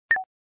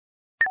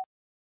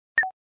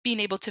being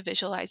able to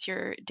visualize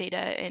your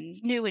data in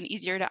new and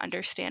easier to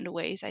understand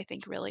ways, I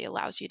think really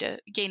allows you to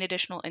gain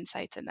additional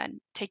insights and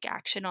then take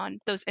action on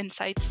those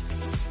insights.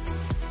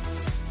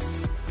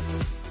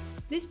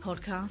 This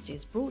podcast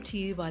is brought to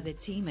you by the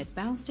team at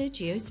Balstead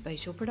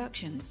Geospatial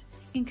Productions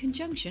in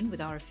conjunction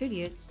with our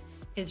affiliates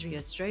Esri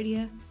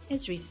Australia,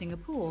 Esri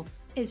Singapore,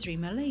 Esri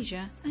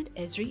Malaysia and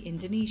Esri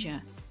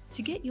Indonesia.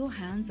 To get your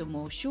hands on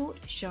more short,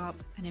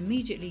 sharp and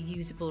immediately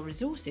usable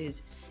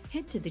resources,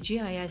 head to the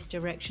GIS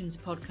Directions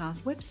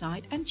podcast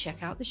website and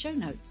check out the show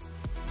notes.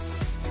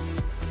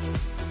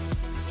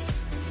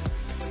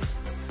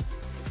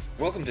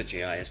 Welcome to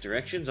GIS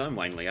Directions. I'm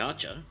Wayne Lee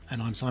Archer.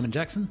 And I'm Simon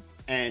Jackson.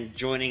 And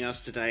joining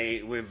us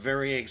today, we're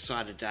very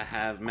excited to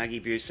have Maggie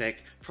Busek,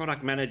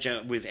 Product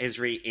Manager with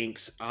Esri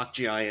Inc.'s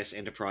ArcGIS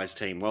Enterprise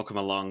team. Welcome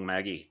along,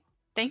 Maggie.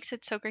 Thanks.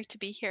 It's so great to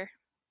be here.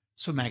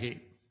 So,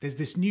 Maggie, there's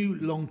this new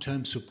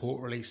long-term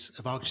support release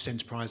of ArcGIS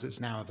Enterprise that's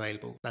now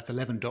available. That's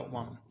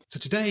 11.1. So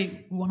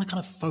today, we want to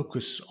kind of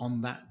focus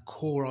on that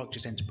core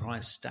ArcGIS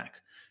Enterprise stack.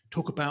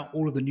 Talk about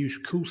all of the new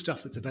cool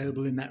stuff that's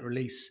available in that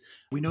release.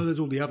 We know there's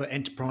all the other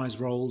enterprise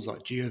roles like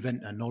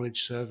GeoEvent and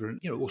Knowledge Server and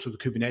also the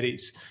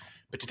Kubernetes.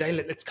 But today,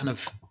 let's kind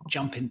of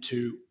jump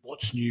into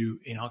what's new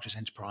in ArcGIS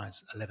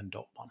Enterprise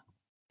 11.1.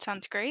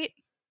 Sounds great.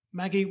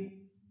 Maggie,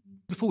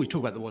 before we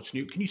talk about the what's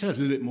new, can you tell us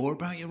a little bit more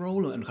about your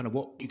role and kind of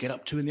what you get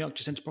up to in the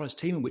ArcGIS Enterprise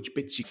team and which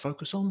bits you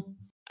focus on?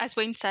 As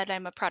Wayne said,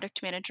 I'm a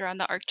product manager on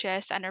the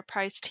ArcGIS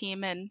Enterprise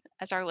team. And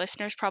as our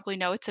listeners probably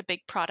know, it's a big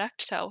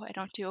product. So I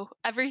don't do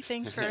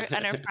everything for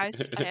Enterprise.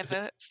 I have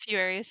a few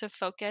areas of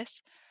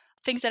focus.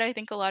 Things that I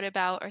think a lot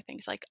about are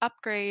things like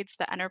upgrades,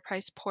 the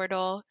enterprise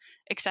portal,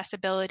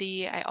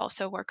 accessibility. I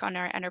also work on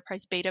our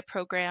enterprise beta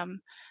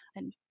program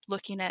and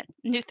looking at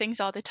new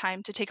things all the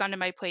time to take onto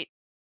my plate.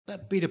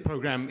 That beta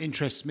program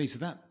interests me.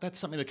 So that's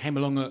something that came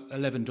along at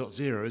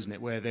 11.0, isn't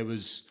it? Where there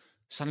was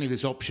suddenly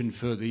this option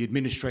for the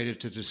administrator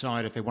to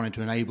decide if they wanted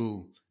to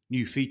enable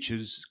new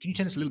features. Can you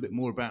tell us a little bit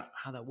more about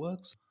how that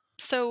works?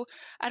 So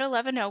at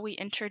 11.0, we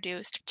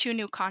introduced two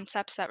new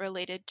concepts that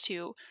related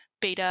to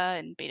beta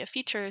and beta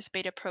features,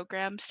 beta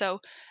programs. So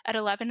at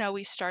 11.0,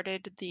 we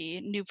started the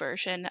new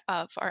version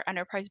of our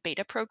enterprise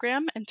beta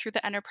program. And through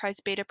the enterprise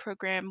beta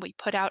program, we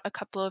put out a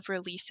couple of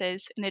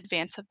releases in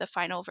advance of the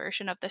final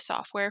version of the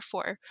software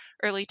for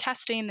early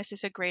testing. This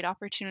is a great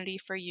opportunity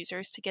for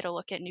users to get a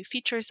look at new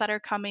features that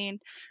are coming,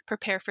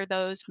 prepare for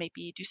those,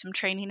 maybe do some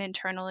training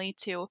internally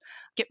to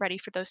get ready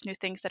for those new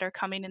things that are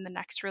coming in the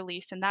next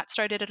release. And that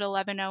started at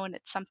 11.0, and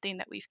it's something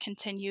that we've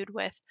continued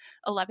with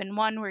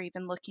 11.1. We're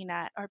even looking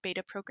at our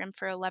beta program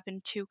for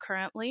 11.2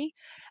 currently.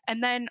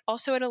 And then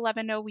also at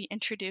 11.0, we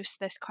introduced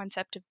this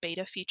concept of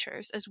beta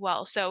features as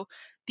well. So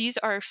these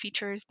are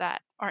features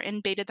that are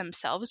in beta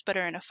themselves, but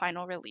are in a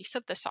final release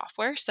of the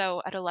software.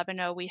 So at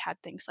 11.0, we had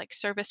things like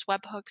service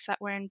webhooks that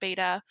were in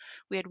beta.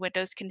 We had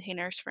Windows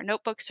containers for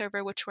Notebook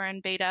Server, which were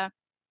in beta.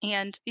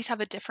 And these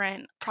have a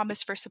different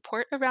promise for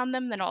support around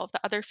them than all of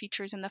the other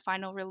features in the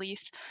final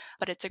release.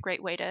 But it's a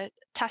great way to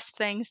test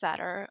things that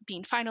are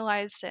being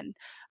finalized and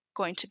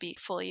going to be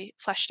fully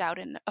fleshed out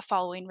in a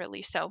following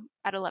release. So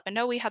at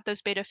 11.0, we had those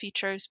beta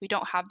features. We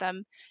don't have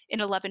them in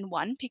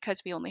 11.1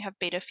 because we only have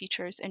beta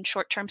features in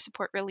short-term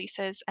support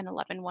releases, and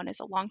 11.1 is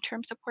a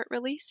long-term support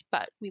release,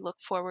 but we look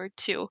forward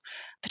to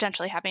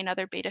potentially having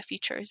other beta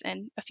features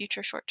in a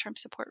future short-term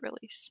support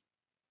release.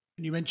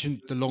 You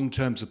mentioned the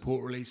long-term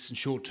support release and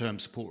short-term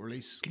support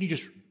release. Can you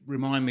just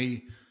remind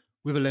me,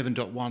 with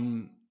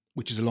 11.1,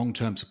 which is a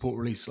long-term support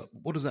release,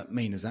 what does that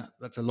mean?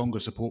 That's a longer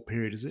support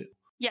period, is it?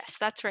 Yes,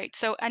 that's right.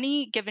 So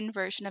any given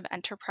version of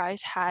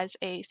Enterprise has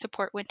a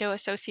support window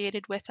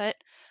associated with it.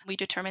 We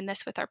determine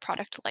this with our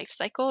product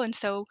lifecycle. And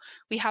so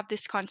we have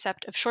this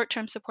concept of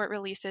short-term support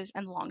releases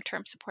and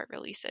long-term support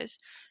releases.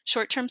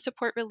 Short-term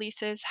support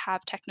releases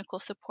have technical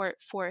support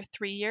for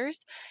 3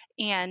 years,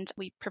 and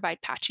we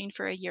provide patching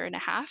for 1.5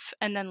 years.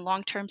 And then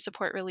long-term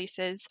support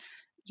releases,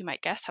 you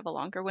might guess, have a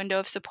longer window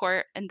of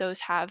support, and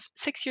those have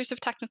 6 years of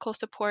technical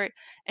support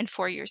and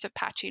 4 years of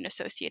patching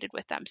associated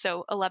with them.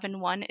 So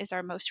 11.1 is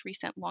our most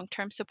recent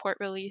long-term support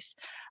release.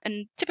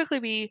 And typically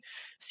we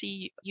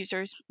see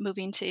users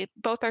moving to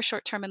both our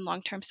short-term and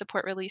long-term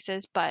support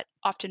releases, but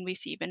often we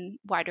see even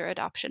wider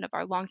adoption of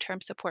our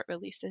long-term support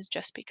releases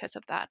just because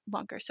of that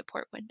longer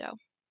support window.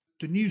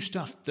 The new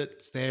stuff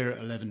that's there at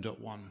 11.1,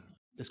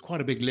 there's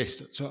quite a big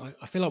list. So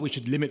I feel like we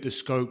should limit the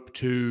scope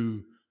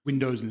to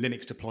Windows and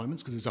Linux deployments,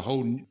 because there's a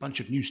whole bunch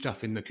of new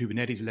stuff in the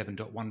Kubernetes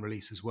 11.1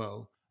 release as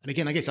well. And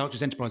again, I guess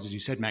ArcGIS Enterprise, as you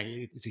said,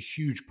 Maggie, it's a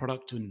huge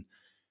product, and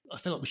I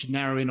feel like we should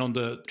narrow in on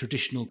the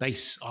traditional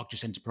base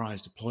ArcGIS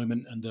Enterprise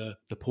deployment and the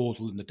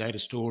portal and the data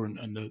store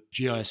and the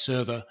GIS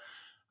server.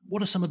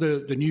 What are some of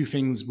the new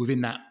things within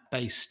that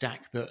base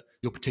stack that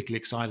you're particularly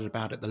excited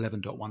about at the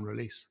 11.1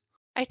 release?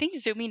 I think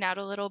zooming out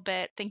a little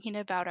bit, thinking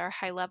about our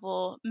high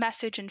level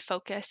message and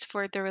focus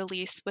for the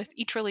release, with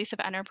each release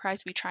of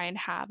Enterprise, we try and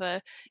have a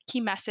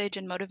key message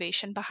and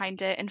motivation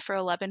behind it. And for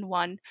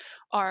 11.1,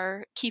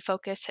 our key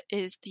focus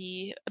is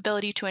the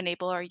ability to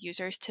enable our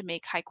users to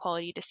make high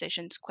quality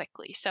decisions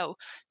quickly. So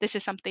this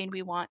is something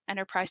we want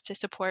Enterprise to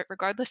support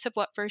regardless of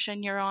what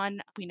version you're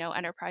on. We know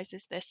Enterprise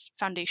is this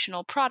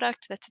foundational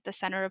product that's at the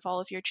center of all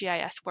of your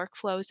GIS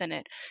workflows, and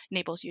it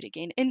enables you to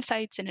gain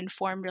insights and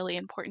inform really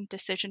important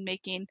decision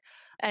making.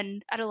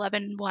 And at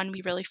 11.1,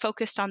 we really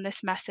focused on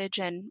this message,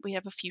 and we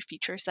have a few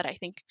features that I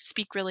think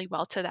speak really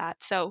well to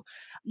that. So,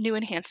 new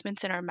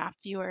enhancements in our map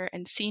viewer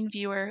and scene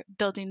viewer,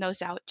 building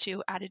those out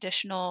to add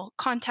additional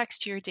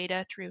context to your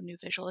data through new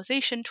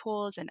visualization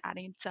tools and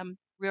adding some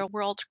real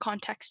world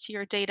context to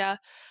your data,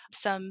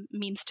 some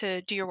means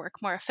to do your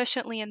work more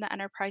efficiently in the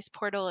enterprise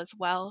portal as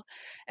well.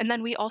 And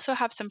then we also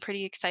have some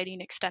pretty exciting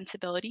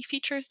extensibility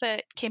features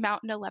that came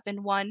out in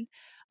 11.1.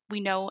 We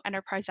know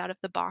Enterprise out of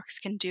the box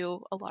can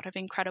do a lot of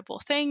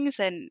incredible things,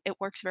 and it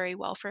works very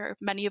well for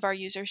many of our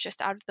users just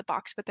out of the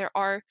box. But there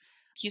are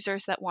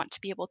users that want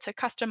to be able to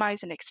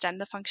customize and extend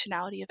the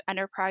functionality of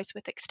Enterprise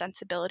with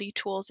extensibility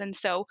tools. And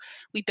so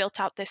we built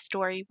out this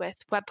story with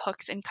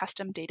webhooks and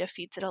custom data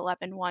feeds at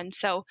 11.1.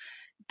 So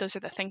those are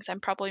the things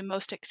I'm probably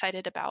most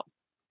excited about.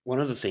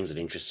 One of the things that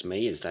interests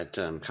me is that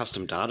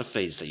custom data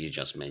feeds that you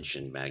just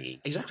mentioned,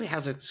 Maggie. Exactly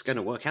how's it going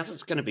to work? How's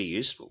it going to be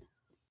useful?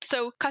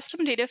 So,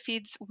 custom data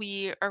feeds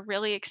we are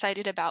really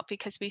excited about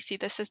because we see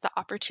this as the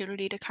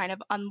opportunity to kind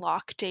of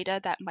unlock data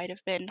that might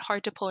have been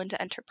hard to pull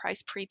into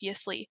Enterprise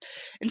previously.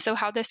 And so,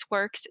 how this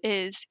works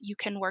is you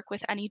can work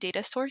with any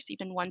data source,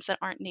 even ones that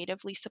aren't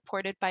natively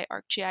supported by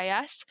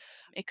ArcGIS.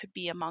 It could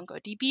be a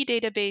MongoDB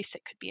database,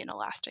 it could be an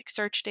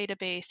Elasticsearch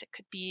database, it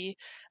could be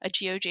a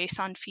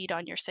GeoJSON feed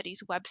on your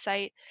city's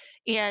website.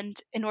 And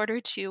in order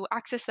to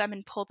access them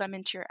and pull them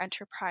into your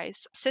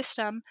enterprise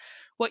system,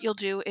 what you'll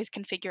do is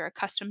configure a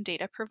custom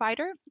data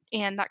provider,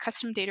 and that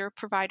custom data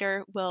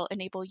provider will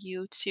enable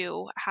you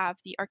to have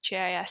the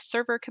ArcGIS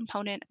server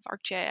component of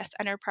ArcGIS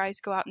Enterprise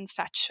go out and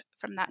fetch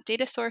from that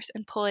data source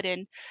and pull it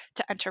in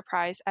to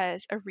Enterprise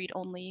as a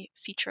read-only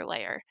feature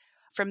layer.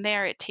 From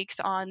there, it takes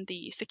on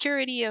the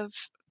security of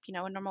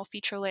a normal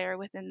feature layer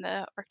within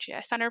the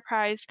ArcGIS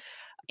Enterprise,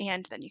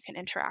 and then you can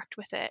interact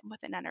with it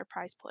within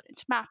Enterprise, pull it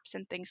into maps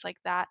and things like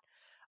that.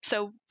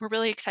 So we're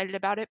really excited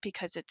about it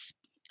because it's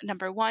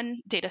number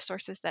one, data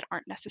sources that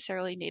aren't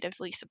necessarily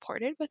natively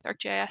supported with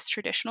ArcGIS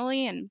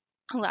traditionally, and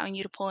allowing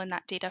you to pull in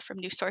that data from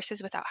new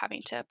sources without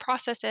having to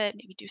process it,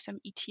 maybe do some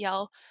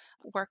ETL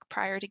work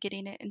prior to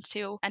getting it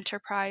into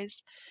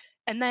Enterprise.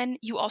 And then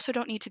you also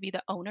don't need to be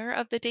the owner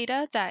of the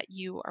data that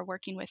you are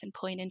working with and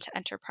pulling into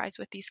Enterprise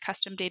with these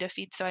custom data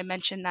feeds. So I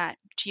mentioned that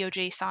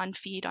GeoJSON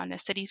feed on a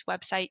city's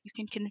website. You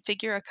can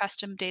configure a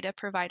custom data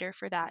provider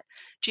for that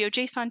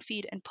GeoJSON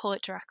feed and pull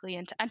it directly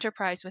into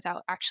Enterprise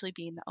without actually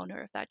being the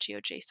owner of that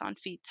GeoJSON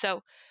feed.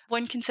 So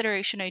one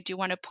consideration I do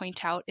want to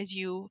point out is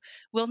you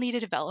will need a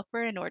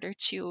developer in order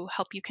to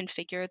help you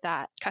configure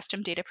that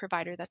custom data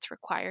provider that's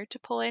required to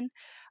pull in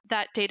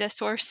that data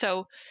source.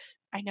 So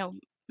I know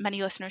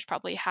many listeners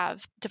probably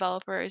have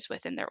developers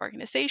within their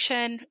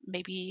organization.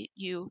 Maybe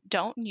you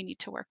don't, and you need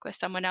to work with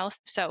someone else.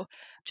 So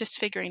just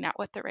figuring out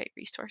what the right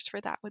resource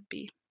for that would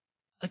be.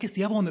 I guess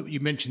the other one that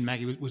you mentioned,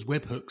 Maggie, was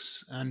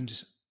webhooks. And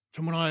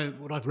from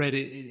what I've read,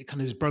 it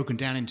kind of is broken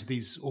down into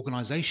these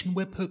organization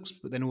webhooks,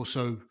 but then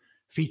also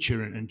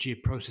feature and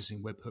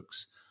geoprocessing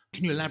webhooks.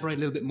 Can you elaborate a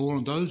little bit more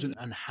on those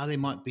and how they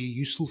might be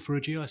useful for a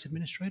GIS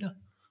administrator?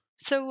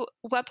 So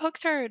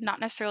webhooks are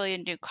not necessarily a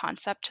new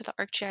concept to the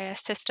ArcGIS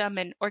system,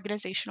 and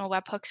organizational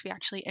webhooks we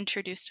actually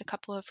introduced a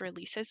couple of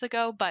releases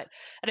ago, but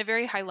at a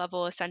very high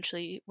level,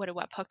 essentially what a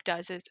webhook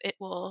does is it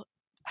will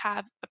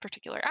have a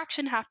particular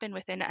action happen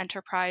within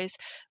Enterprise.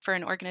 For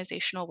an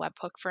organizational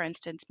webhook, for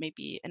instance,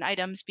 maybe an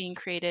item's being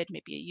created,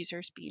 maybe a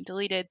user's being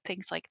deleted,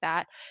 things like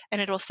that, and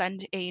it'll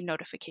send a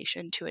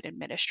notification to an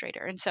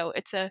administrator. And so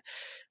it's a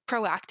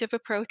proactive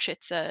approach.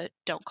 It's a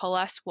don't call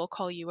us, we'll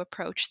call you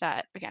approach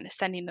that, again, is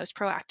sending those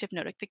proactive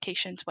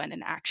notifications when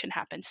an action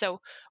happens.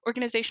 So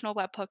organizational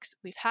webhooks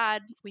we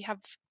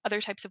have other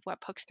types of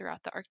webhooks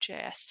throughout the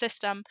ArcGIS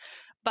system.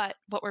 But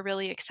what we're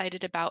really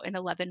excited about in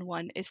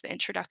 11.1 is the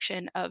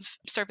introduction of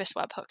service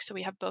webhooks. So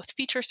we have both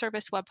feature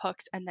service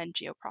webhooks and then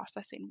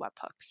geoprocessing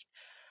webhooks.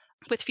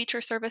 With feature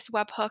service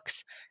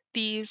webhooks,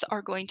 these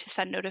are going to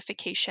send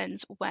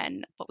notifications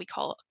when what we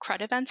call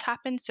CRUD events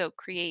happen. So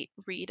create,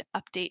 read,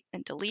 update,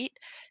 and delete.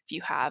 If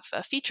you have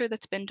a feature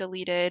that's been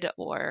deleted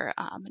or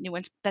a new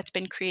one that's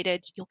been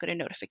created, you'll get a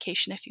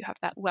notification if you have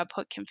that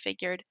webhook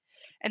configured.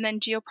 And then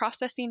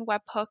geoprocessing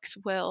webhooks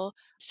will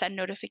send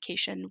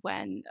notification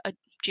when a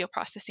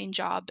geoprocessing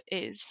job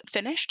is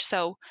finished.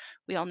 So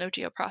we all know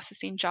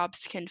geoprocessing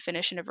jobs can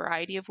finish in a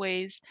variety of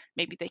ways.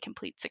 Maybe they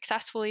complete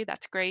successfully,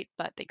 that's great,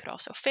 but they could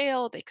also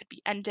fail, they could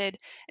be ended.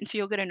 And so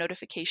you'll get a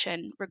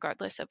notification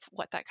regardless of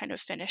what that kind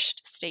of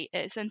finished state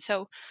is. And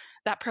so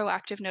that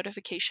proactive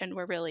notification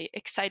we're really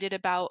excited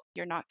about.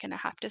 You're not going to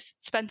have to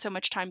spend so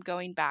much time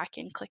going back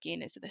and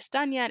clicking, is this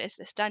done yet? Is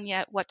this done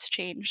yet? What's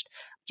changed?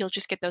 You'll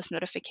just get those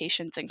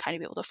notifications and kind of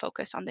be able to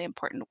focus on the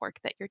important work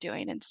that you're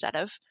doing instead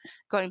of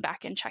going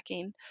back and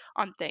checking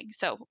on things.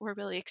 So we're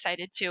really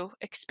excited to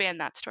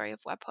expand that story of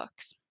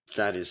webhooks.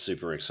 That is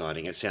super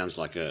exciting. It sounds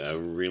like a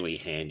really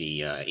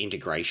handy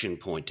integration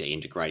point to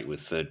integrate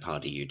with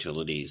third-party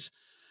utilities.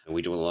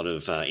 We do a lot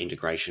of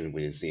integration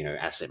with,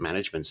 asset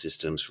management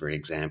systems, for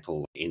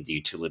example, in the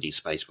utility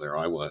space where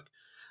I work.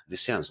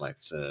 This sounds like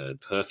the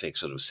perfect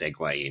sort of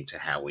segue into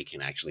how we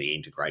can actually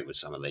integrate with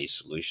some of these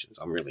solutions.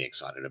 I'm really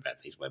excited about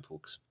these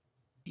webhooks.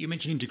 You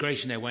mentioned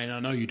integration there, Wayne. I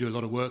know you do a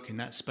lot of work in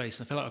that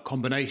space. I feel like a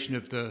combination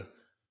of the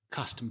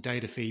custom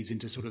data feeds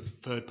into sort of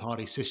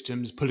third-party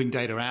systems, pulling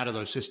data out of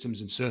those systems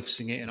and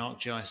surfacing it in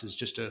ArcGIS as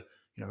just a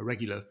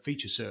regular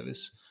feature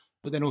service.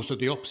 But then also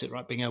the opposite,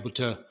 right? Being able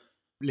to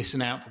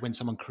listen out for when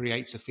someone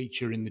creates a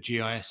feature in the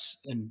GIS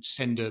and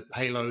send a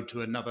payload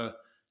to another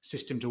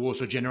system to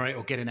also generate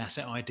or get an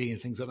asset ID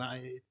and things like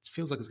that. It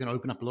feels like it's going to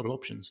open up a lot of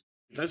options.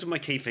 Those are my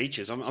key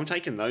features. I'm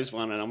taking those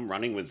one and I'm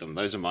running with them.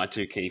 Those are my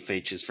two key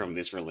features from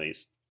this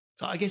release.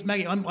 So I guess,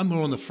 Maggie, I'm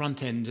more on the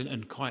front end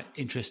and quite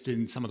interested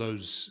in some of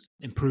those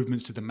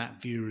improvements to the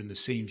map viewer and the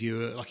scene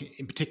viewer. Like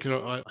in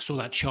particular, I saw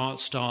that chart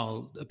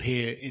style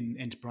appear in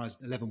Enterprise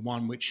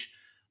 11.1, which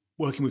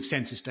working with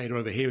census data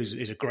over here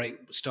is a great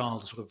style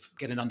to sort of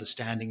get an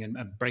understanding and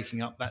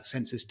breaking up that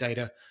census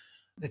data.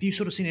 Have you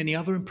sort of seen any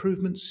other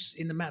improvements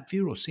in the map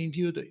viewer or scene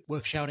viewer that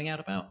worth shouting out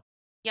about?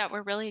 Yeah,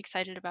 we're really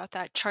excited about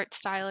that chart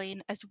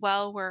styling as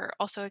well. We're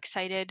also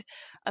excited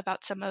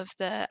about some of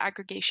the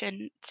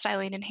aggregation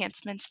styling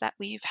enhancements that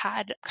we've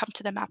had come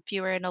to the map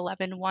viewer in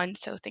 11.1.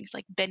 So things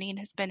like binning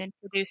has been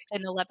introduced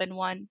in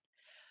 11.1.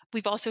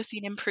 We've also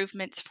seen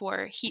improvements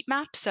for heat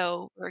maps,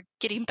 so we're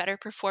getting better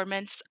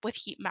performance with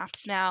heat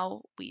maps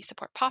now. We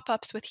support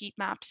pop-ups with heat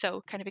maps,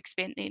 so kind of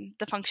expanding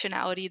the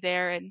functionality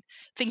there and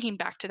thinking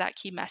back to that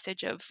key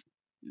message of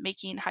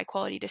making high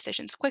quality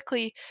decisions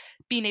quickly,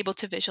 being able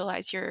to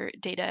visualize your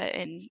data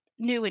in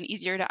new and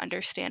easier to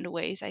understand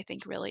ways, I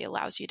think really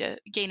allows you to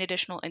gain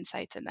additional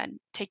insights and then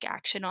take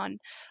action on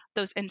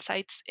those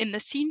insights. In the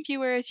scene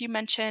viewer, as you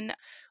mentioned,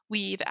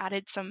 we've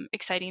added some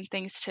exciting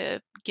things to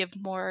give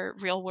more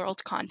real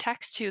world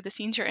context to the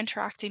scenes you're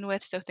interacting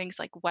with. So things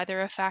like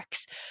weather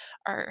effects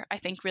are, I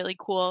think, really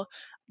cool.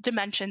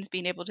 Dimensions,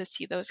 being able to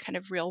see those kind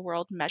of real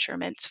world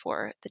measurements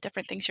for the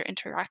different things you're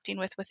interacting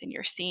with within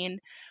your scene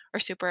are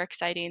super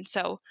exciting.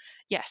 So,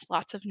 yes,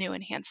 lots of new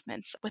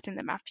enhancements within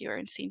the map viewer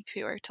and scene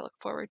viewer to look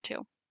forward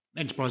to.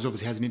 Enterprise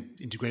obviously has an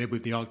integrated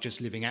with the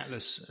ArcGIS Living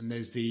Atlas, and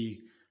there's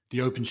the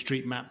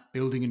OpenStreetMap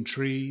building and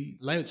tree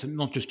layouts, and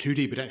not just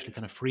 2D, but actually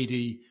kind of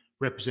 3D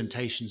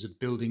representations of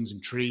buildings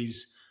and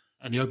trees.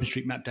 And the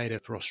OpenStreetMap data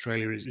for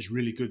Australia is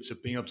really good. So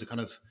being able to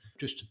kind of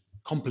just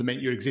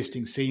complement your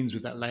existing scenes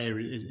with that layer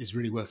is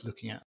really worth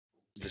looking at.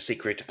 The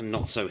secret and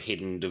not so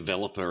hidden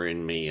developer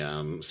in me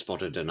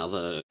spotted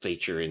another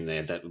feature in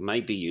there that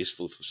may be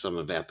useful for some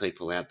of our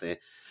people out there.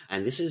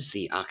 And this is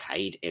the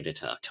Arcade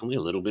Editor. Tell me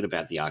a little bit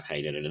about the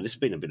Arcade Editor. This has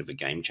been a bit of a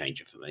game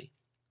changer for me.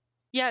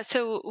 Yeah,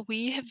 so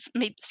we have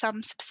made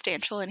some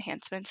substantial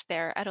enhancements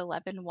there at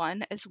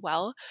 11.1 as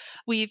well.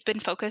 We've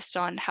been focused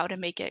on how to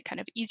make it kind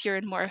of easier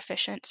and more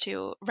efficient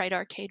to write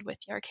Arcade with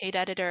the Arcade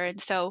Editor. And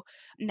so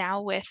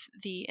now with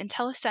the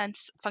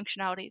IntelliSense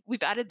functionality,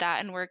 we've added that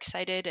and we're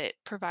excited. It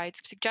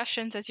provides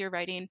suggestions as you're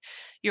writing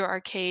your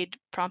Arcade,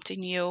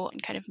 prompting you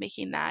and kind of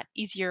making that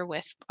easier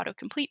with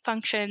autocomplete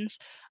functions,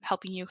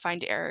 helping you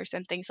find errors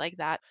and things like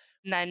that.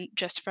 And then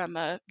just from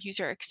a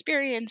user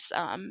experience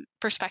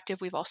perspective,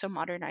 we've also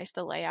modernized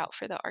the layout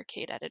for the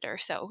Arcade Editor.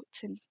 So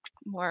it's in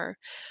more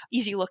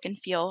easy look and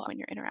feel when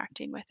you're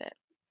interacting with it.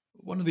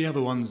 One of the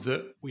other ones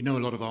that we know a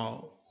lot of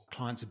our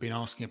clients have been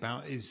asking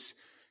about is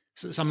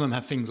some of them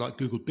have things like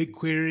Google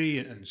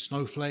BigQuery and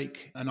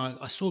Snowflake. And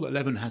I saw that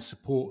 11 has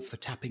support for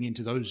tapping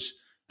into those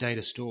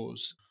data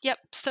stores. Yep.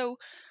 So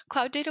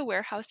cloud data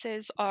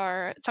warehouses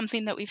are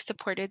something that we've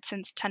supported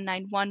since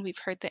 10.9.1. We've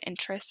heard the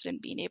interest in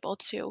being able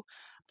to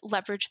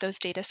leverage those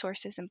data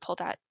sources and pull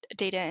that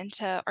data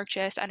into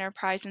ArcGIS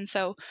Enterprise. And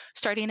so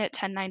starting at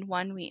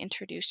 10.9.1, we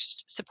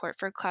introduced support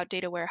for cloud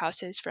data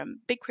warehouses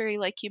from BigQuery,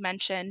 like you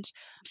mentioned,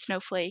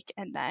 Snowflake,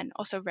 and then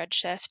also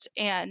Redshift.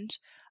 And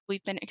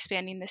we've been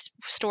expanding this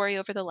story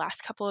over the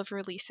last couple of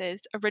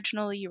releases.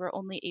 Originally, you were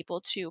only able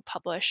to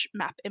publish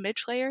map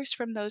image layers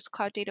from those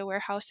cloud data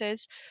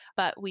warehouses,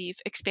 but we've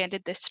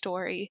expanded this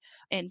story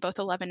in both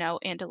 11.0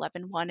 and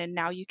 11.1, and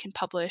now you can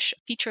publish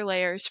feature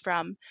layers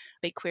from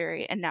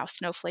BigQuery and now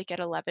Snowflake at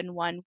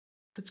 11.1.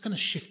 That's going to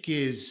shift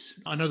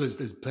gears. I know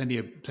there's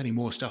plenty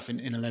more stuff in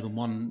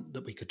 11.1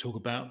 that we could talk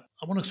about.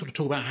 I want to sort of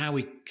talk about how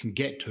we can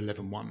get to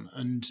 11.1.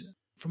 And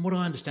from what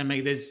I understand,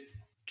 Maggie, there's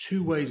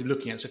two ways of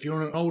looking at it. So if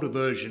you're on an older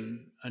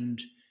version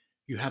and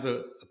you have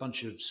a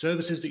bunch of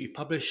services that you've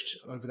published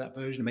over that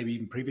version, maybe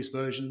even previous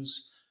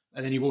versions,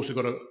 and then you've also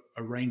got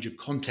a range of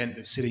content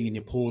that's sitting in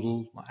your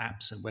portal, like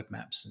apps and web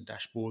maps and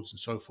dashboards and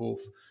so forth.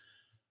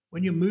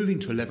 When you're moving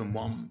to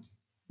 11.1,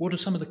 what are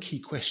some of the key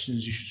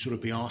questions you should sort of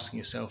be asking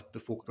yourself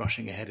before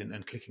rushing ahead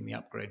and clicking the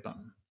upgrade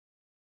button?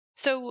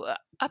 So,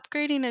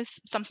 upgrading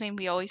is something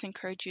we always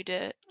encourage you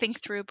to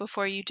think through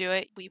before you do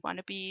it. We want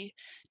to be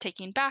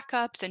taking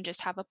backups and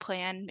just have a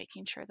plan,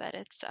 making sure that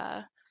it's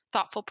a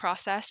thoughtful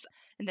process.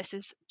 And this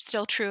is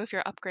still true if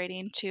you're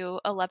upgrading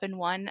to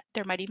 11.1.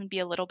 There might even be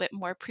a little bit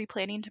more pre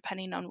planning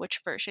depending on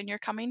which version you're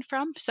coming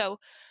from. So,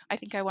 I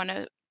think I want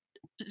to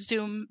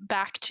zoom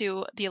back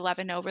to the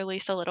 11.0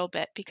 release a little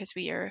bit because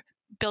we are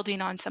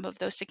building on some of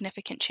those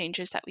significant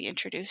changes that we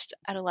introduced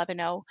at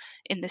 11.0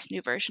 in this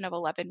new version of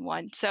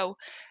 11.1. So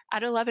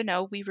at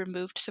 11.0, we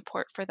removed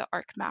support for the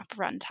ArcMap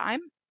runtime.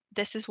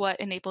 This is what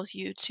enables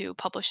you to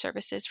publish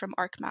services from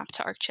ArcMap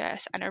to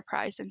ArcGIS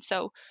Enterprise. And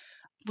so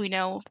we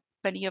know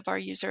many of our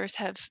users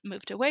have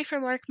moved away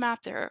from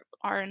ArcMap. There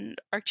are in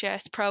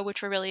ArcGIS Pro,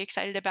 which we're really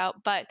excited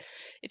about. But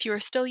if you are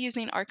still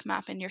using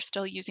ArcMap and you're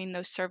still using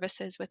those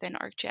services within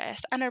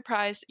ArcGIS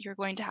Enterprise, you're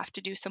going to have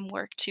to do some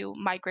work to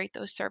migrate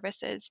those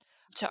services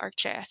to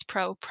ArcGIS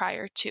Pro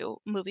prior to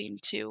moving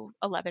to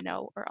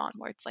 11.0 or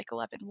onwards, like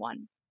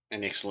 11.1.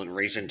 An excellent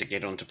reason to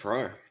get onto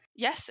Pro.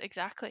 Yes,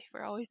 exactly.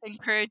 We're always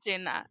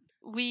encouraging that.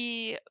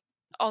 We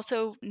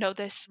also know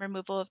this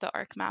removal of the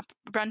ArcMap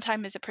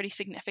runtime is a pretty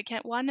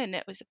significant one, and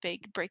it was a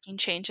big breaking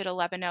change at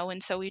 11.0.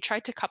 And so we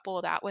tried to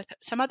couple that with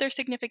some other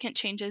significant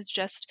changes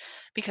just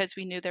because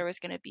we knew there was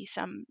going to be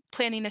some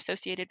planning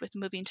associated with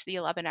moving to the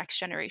 11x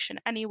generation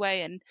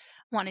anyway, and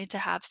wanted to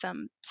have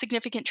some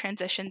significant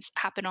transitions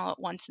happen all at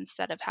once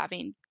instead of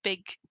having big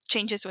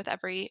changes with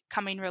every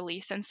coming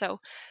release. And so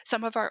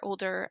some of our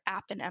older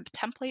app and EMP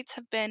templates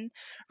have been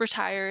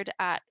retired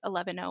at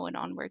 11.0 and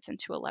onwards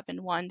into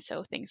 11.1.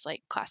 So things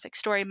like classic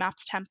story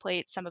maps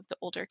templates, some of the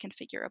older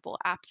configurable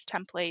apps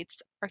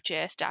templates,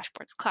 ArcGIS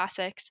dashboards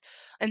classics.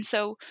 And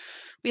so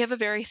we have a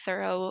very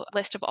thorough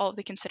list of all of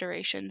the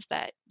considerations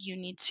that you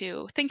need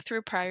to think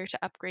through prior to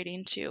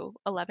upgrading to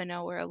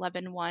 11.0 or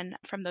 11.1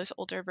 from those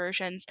older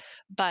versions.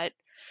 But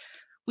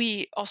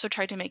we also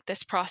tried to make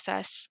this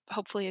process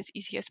hopefully as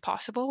easy as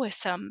possible with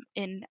some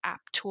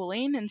in-app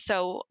tooling. And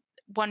so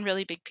one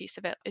really big piece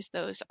of it is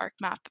those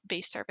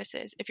ArcMap-based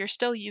services. If you're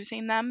still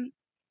using them,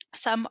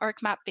 some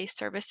ArcMap-based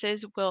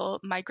services will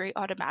migrate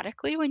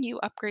automatically when you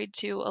upgrade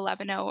to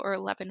 11.0 or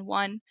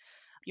 11.1.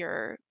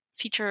 Your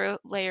feature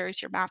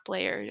layers, your map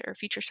layer, or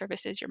feature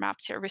services, your map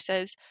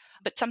services.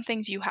 But some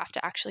things you have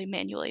to actually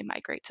manually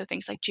migrate. So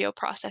things like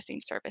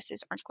geoprocessing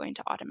services aren't going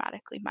to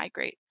automatically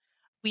migrate.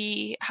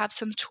 We have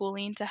some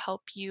tooling to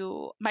help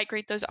you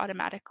migrate those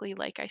automatically,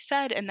 like I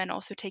said, and then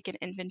also take an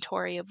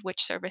inventory of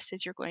which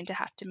services you're going to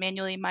have to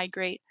manually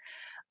migrate.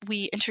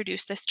 We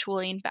introduced this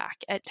tooling back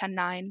at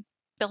 10.9,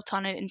 built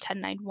on it in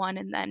 10.9.1,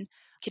 and then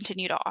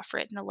continue to offer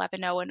it in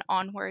 11.0 and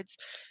onwards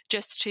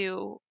just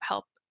to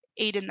help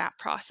aid in that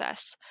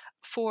process.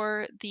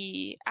 For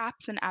the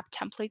apps and app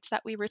templates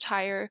that we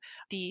retire,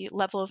 the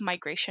level of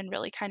migration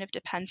really kind of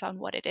depends on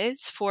what it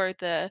is. For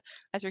the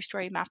Esri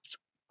Story Maps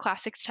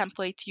Classics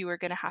templates, you are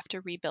going to have to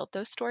rebuild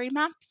those story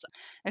maps.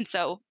 And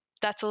so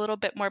that's a little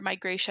bit more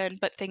migration,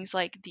 but things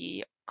like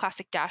the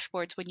classic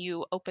dashboards, when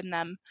you open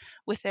them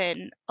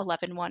within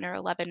 11.1 or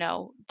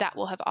 11.0, that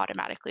will have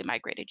automatically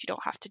migrated. You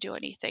don't have to do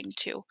anything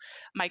to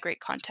migrate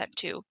content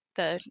to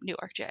the new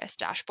ArcGIS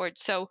dashboard.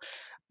 So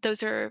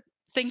those are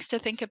things to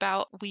think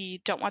about.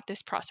 We don't want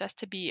this process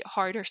to be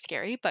hard or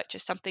scary, but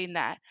just something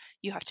that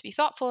you have to be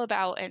thoughtful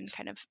about and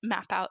kind of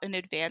map out in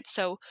advance.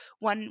 So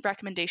one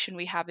recommendation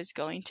we have is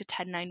going to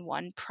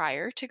 10.9.1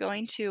 prior to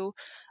going to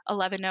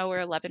 11.0 or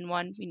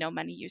 11.1. We know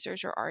many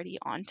users are already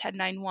on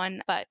 10.9.1,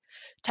 but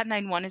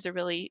 10.9.1 is a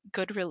really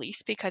good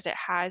release because it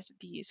has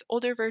these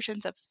older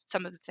versions of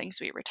some of the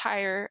things we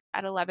retire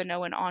at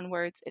 11.0 and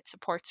onwards. It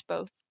supports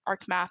both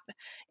ArcMap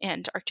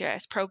and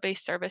ArcGIS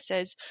Pro-based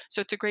services.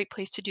 So it's a great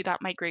place to do that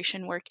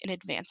migration work in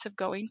advance of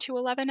going to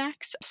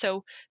 11x.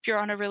 So if you're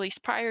on a release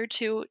prior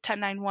to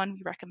 10.9.1,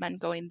 we recommend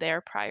going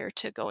there prior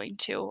to going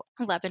to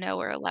 11.0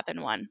 or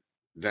 11.1.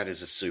 That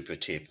is a super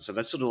tip. So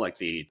that's sort of like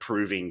the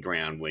proving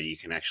ground where you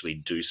can actually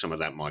do some of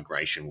that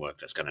migration work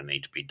that's going to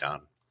need to be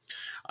done.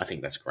 I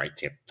think that's a great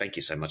tip. Thank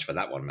you so much for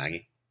that one,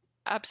 Maggie.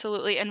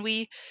 Absolutely. And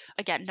we,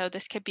 again, know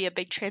this could be a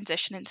big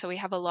transition. And so we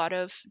have a lot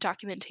of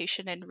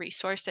documentation and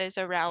resources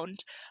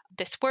around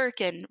this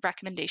work and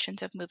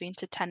recommendations of moving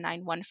to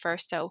 10.9.1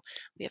 first. So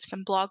we have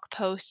some blog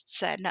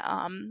posts and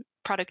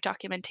product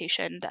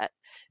documentation that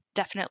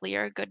definitely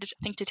are a good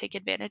thing to take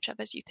advantage of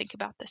as you think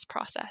about this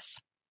process.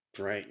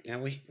 Great.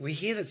 Now, we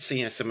hear that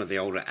some of the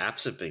older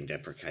apps have been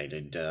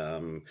deprecated.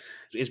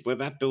 Is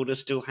Web App Builder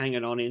still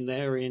hanging on in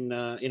there in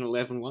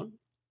 11.1?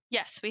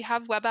 Yes, we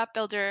have Web App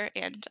Builder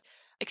and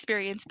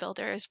Experience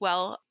Builder as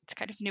well. It's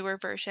kind of newer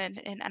version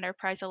in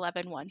Enterprise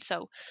 11.1,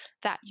 so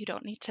that you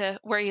don't need to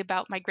worry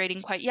about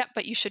migrating quite yet,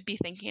 but you should be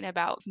thinking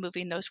about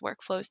moving those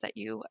workflows that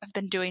you have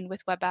been doing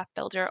with Web App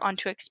Builder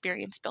onto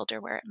Experience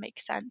Builder where it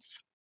makes sense.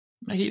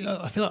 Maggie,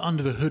 I feel like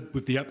under the hood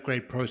with the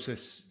upgrade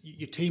process,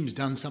 your team's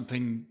done some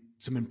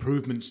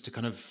improvements to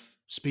kind of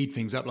speed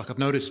things up. Like I've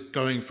noticed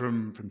going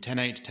from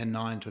 10.8 to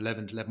 10.9 to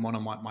 11 to 11.1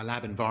 on my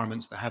lab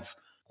environments that have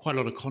quite a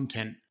lot of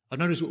content, I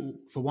noticed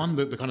for one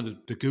that the kind of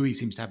the GUI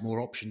seems to have more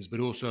options,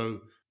 but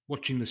also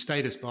watching the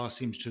status bar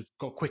seems to have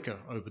got quicker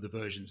over the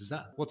versions. Is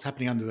that what's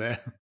happening under there?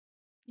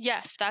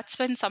 Yes, that's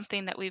been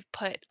something that we've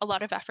put a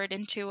lot of effort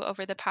into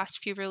over the past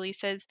few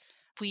releases.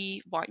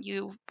 We want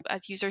you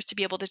as users to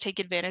be able to take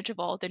advantage of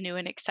all the new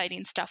and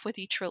exciting stuff with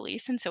each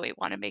release. And so we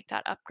want to make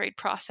that upgrade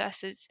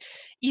process as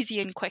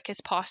easy and quick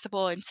as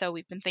possible. And so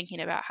we've been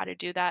thinking about how to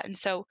do that. And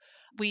so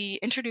we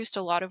introduced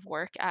a lot of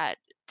work at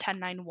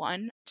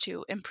 10.9.1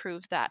 to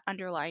improve that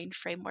underlying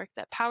framework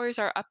that powers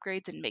our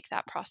upgrades and make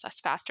that process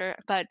faster.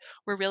 But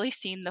we're really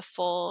seeing the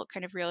full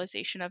kind of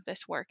realization of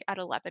this work at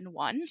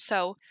 11.1.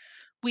 So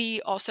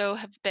we also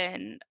have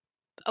been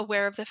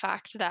aware of the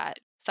fact that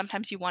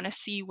sometimes you want to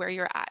see where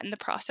you're at in the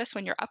process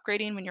when you're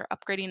upgrading. When you're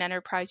upgrading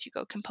enterprise, you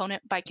go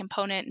component by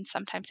component, and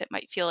sometimes it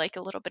might feel like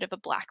a little bit of a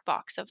black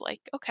box of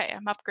like, okay,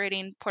 I'm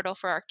upgrading Portal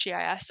for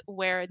ArcGIS.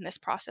 Where in this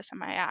process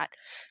am I at?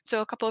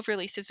 So a couple of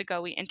releases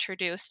ago, we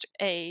introduced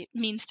a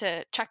means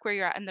to check where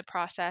you're at in the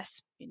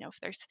process.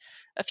 If there's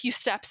a few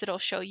steps, it'll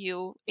show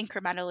you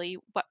incrementally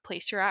what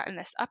place you're at in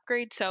this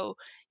upgrade. So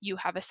you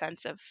have a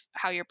sense of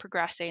how you're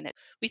progressing.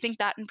 We think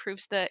that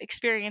improves the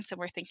experience, and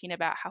we're thinking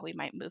about how we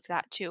might move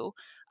that to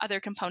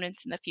other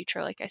components in the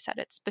future. Like I said,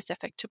 it's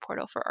specific to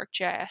Portal for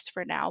ArcGIS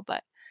for now,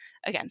 but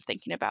again,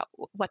 thinking about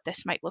what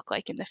this might look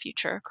like in the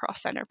future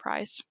across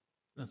enterprise.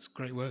 That's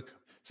great work.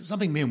 So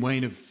something me and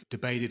Wayne have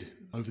debated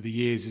over the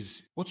years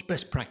is what's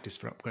best practice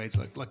for upgrades,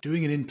 like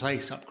doing an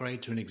in-place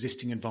upgrade to an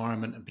existing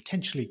environment and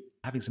potentially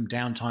having some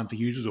downtime for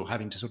users or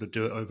having to sort of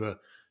do it over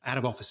out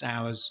of office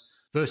hours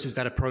versus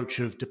that approach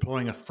of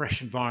deploying a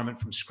fresh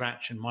environment from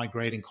scratch and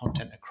migrating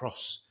content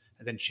across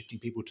and then shifting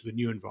people to the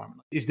new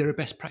environment. Is there a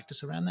best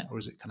practice around that, or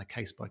is it kind of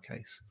case by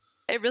case?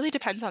 It really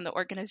depends on the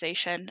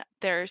organization.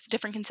 There's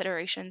different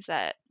considerations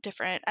that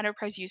different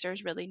enterprise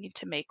users really need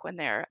to make when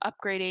they're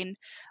upgrading,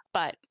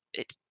 but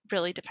it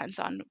really depends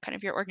on kind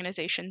of your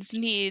organization's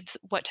needs,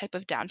 what type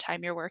of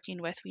downtime you're working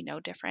with. We know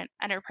different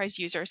enterprise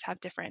users have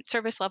different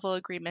service level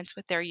agreements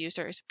with their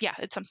users. Yeah,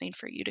 it's something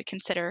for you to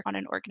consider on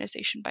an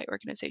organization by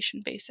organization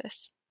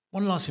basis.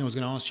 One last thing I was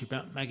going to ask you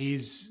about, Maggie,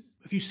 is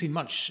have you seen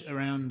much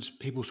around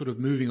people sort of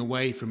moving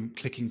away from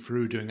clicking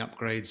through doing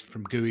upgrades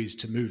from GUIs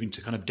to moving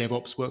to kind of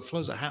DevOps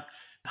workflows?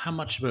 How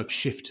much of a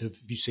shift have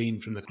you seen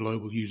from the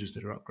global users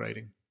that are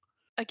upgrading?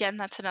 Again,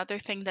 that's another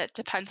thing that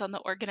depends on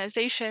the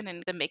organization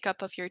and the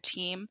makeup of your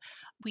team.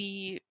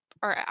 We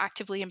are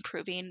actively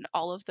improving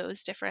all of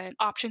those different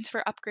options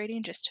for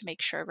upgrading just to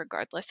make sure,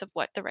 regardless of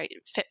what the right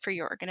fit for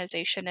your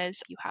organization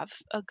is, you have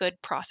a good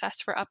process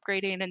for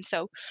upgrading. And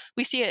so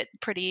we see it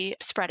pretty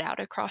spread out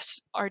across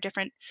our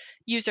different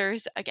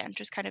users, again,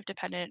 just kind of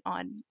dependent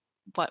on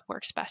what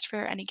works best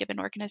for any given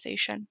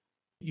organization.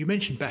 You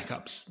mentioned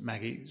backups,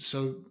 Maggie.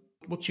 So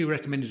what's your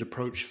recommended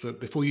approach for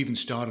before you even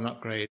start an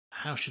upgrade?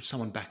 How should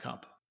someone back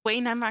up?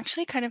 Wayne, I'm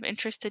actually kind of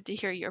interested to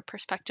hear your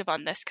perspective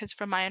on this because,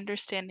 from my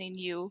understanding,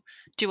 you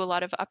do a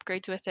lot of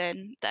upgrades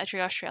within the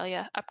Esri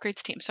Australia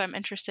upgrades team. So I'm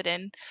interested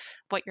in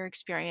what your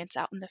experience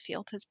out in the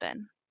field has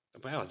been.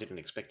 Wow, I didn't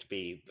expect to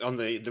be on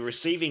the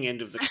receiving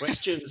end of the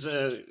questions.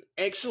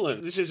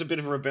 Excellent. This is a bit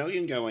of a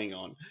rebellion going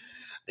on.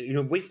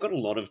 We've got a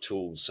lot of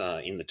tools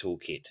in the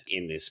toolkit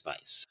in this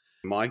space.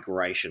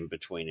 Migration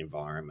between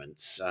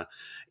environments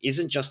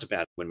isn't just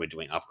about when we're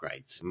doing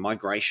upgrades.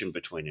 Migration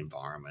between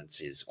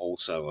environments is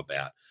also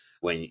about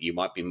when you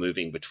might be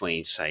moving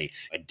between, say,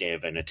 a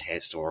dev and a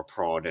test or a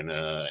prod and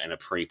a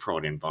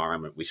pre-prod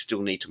environment. We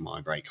still need to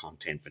migrate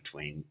content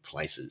between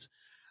places.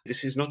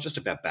 This is not just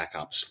about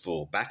backups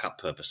for backup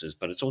purposes,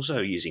 but it's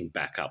also using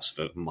backups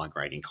for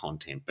migrating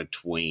content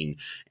between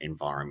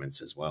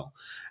environments as well.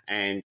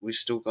 And we've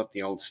still got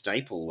the old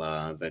staple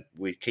that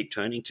we keep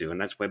turning to, and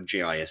that's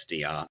WebGIS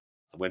DR.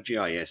 The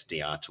WebGIS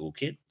DR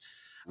toolkit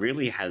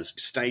really has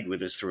stayed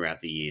with us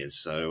throughout the years.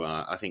 So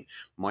I think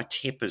my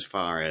tip as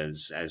far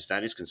as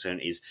that is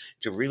concerned is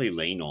to really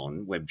lean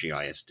on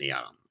WebGIS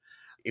DR.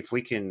 If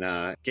we can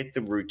get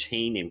the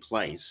routine in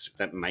place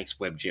that makes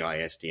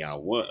WebGIS DR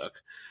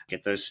work,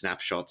 get those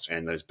snapshots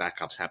and those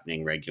backups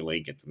happening regularly,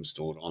 get them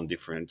stored on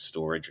different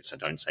storage, so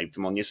don't save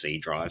them on your C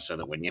drive so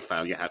that when you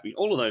fail, you're happy.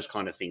 All of those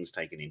kind of things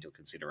taken into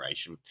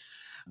consideration.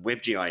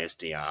 WebGIS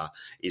DR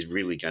is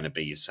really going to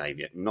be your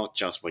savior, not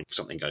just when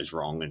something goes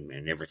wrong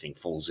and everything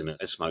falls in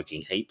a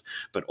smoking heap,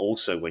 but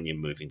also when you're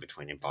moving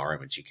between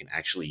environments. You can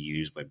actually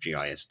use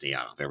WebGIS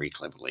DR very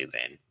cleverly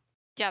then.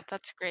 Yeah,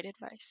 that's great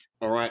advice.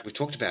 All right, we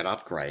talked about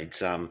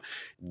upgrades.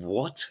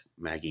 What,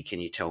 Maggie, can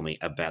you tell me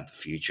about the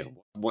future?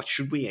 What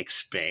should we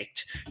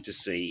expect to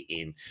see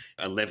in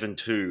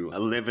 11.2,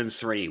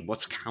 11.3?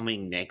 What's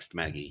coming next,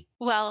 Maggie?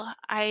 Well,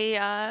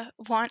 I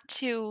want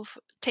to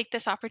take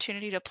this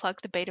opportunity to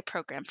plug the beta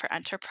program for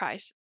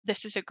enterprise.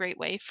 This is a great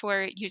way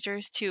for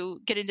users to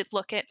get a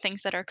look at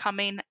things that are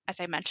coming. As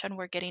I mentioned,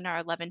 we're getting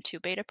our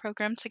 11.2 beta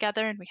program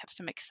together, and we have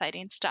some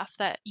exciting stuff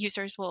that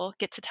users will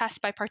get to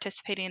test by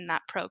participating in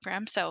that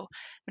program. So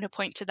I'm going to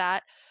point to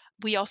that.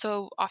 We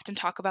also often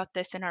talk about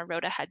this in our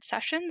Road Ahead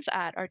sessions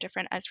at our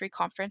different Esri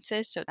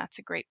conferences, so that's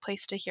a great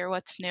place to hear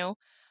what's new.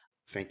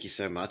 Thank you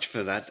so much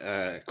for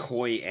that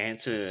coy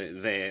answer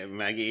there,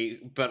 Maggie.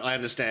 But I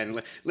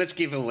understand. Let's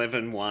give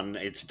 11.1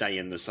 its day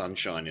in the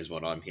sunshine is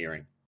what I'm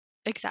hearing.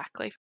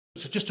 Exactly.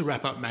 So just to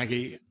wrap up,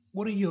 Maggie,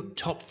 what are your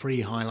top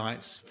 3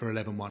 highlights for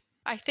 11.1?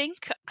 I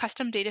think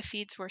custom data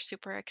feeds we're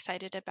super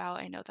excited about.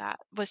 I know that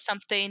was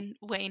something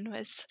Wayne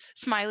was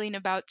smiling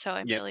about, so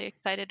I'm Yep. really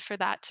excited for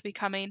that to be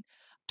coming.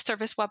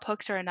 Service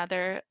webhooks are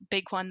another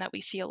big one that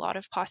we see a lot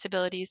of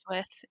possibilities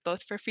with,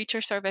 both for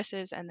feature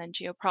services and then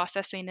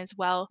geoprocessing as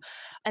well.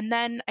 And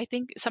then I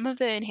think some of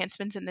the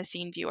enhancements in the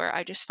scene viewer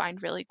I just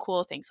find really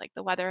cool, things like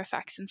the weather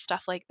effects and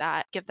stuff like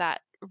that give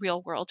that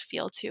real world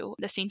feel to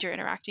the scenes you're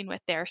interacting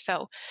with there.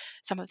 So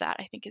some of that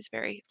I think is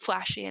very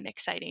flashy and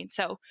exciting.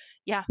 So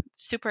yeah,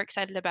 super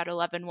excited about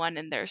 11.1,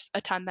 and there's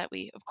a ton that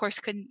we of course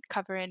couldn't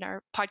cover in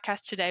our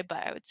podcast today,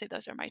 but I would say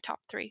those are my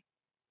top 3.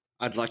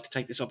 I'd like to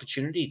take this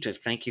opportunity to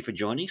thank you for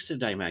joining us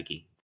today,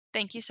 Maggie.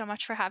 Thank you so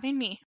much for having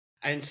me.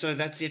 And so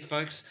that's it,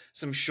 folks.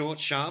 Some short,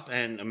 sharp,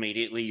 and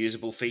immediately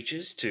usable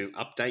features to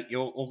update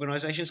your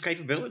organization's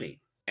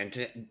capability. And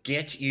to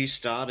get you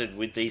started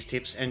with these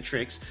tips and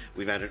tricks,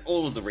 we've added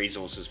all of the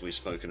resources we've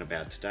spoken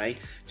about today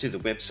to the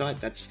website.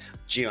 That's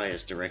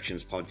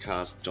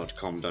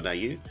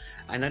gisdirectionspodcast.com.au.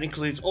 And that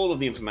includes all of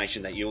the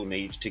information that you'll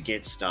need to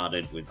get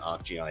started with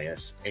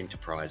ArcGIS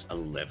Enterprise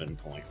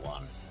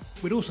 11.1.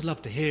 We'd also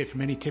love to hear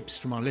from any tips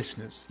from our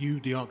listeners, you,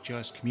 the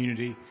ArcGIS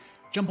community.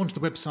 Jump onto the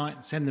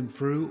website, send them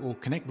through, or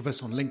connect with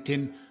us on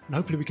LinkedIn, and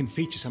hopefully we can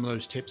feature some of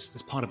those tips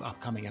as part of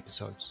upcoming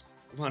episodes.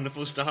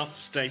 Wonderful stuff.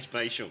 Stay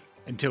spatial.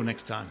 Until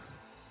next time.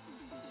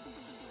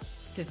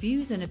 The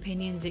views and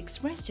opinions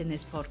expressed in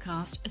this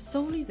podcast are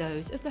solely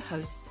those of the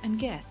hosts and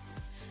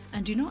guests,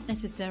 and do not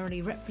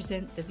necessarily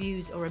represent the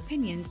views or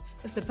opinions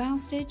of the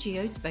Bousted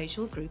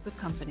Geospatial Group of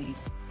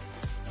Companies.